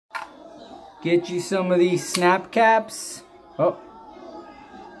Get you some of these snap caps. Oh,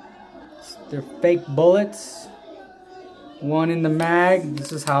 they're fake bullets. One in the mag.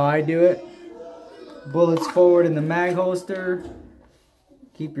 This is how I do it. Bullets forward in the mag holster.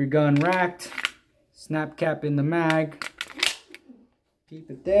 Keep your gun racked. Snap cap in the mag. Keep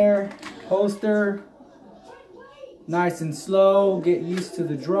it there. Holster. Nice and slow. Get used to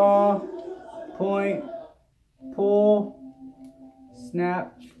the draw. Point. Pull.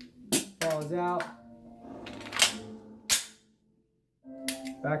 Snap. Falls out.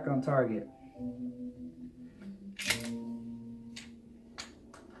 Back on target.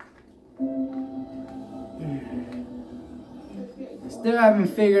 Still haven't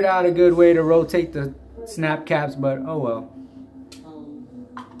figured out a good way to rotate the snap caps, but oh well.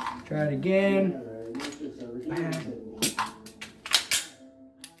 Try it again.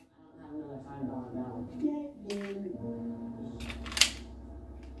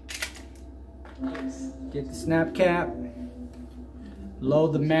 Get the snap cap.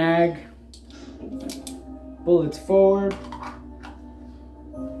 Load the mag. Bullets forward.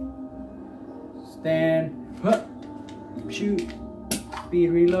 Stand. Shoot. Speed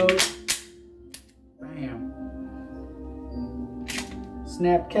reload. Bam.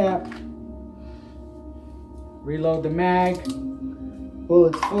 Snap cap. Reload the mag.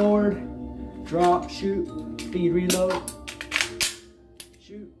 Bullets forward. Drop. Shoot. Speed reload.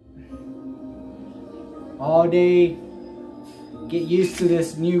 Shoot. All day. Get used to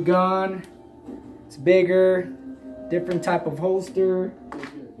this new gun. It's bigger. Different type of holster.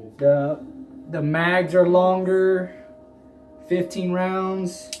 The mags are longer. 15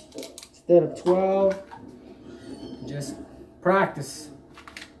 rounds instead of 12. Just practice.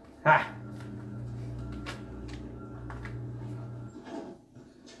 Ha!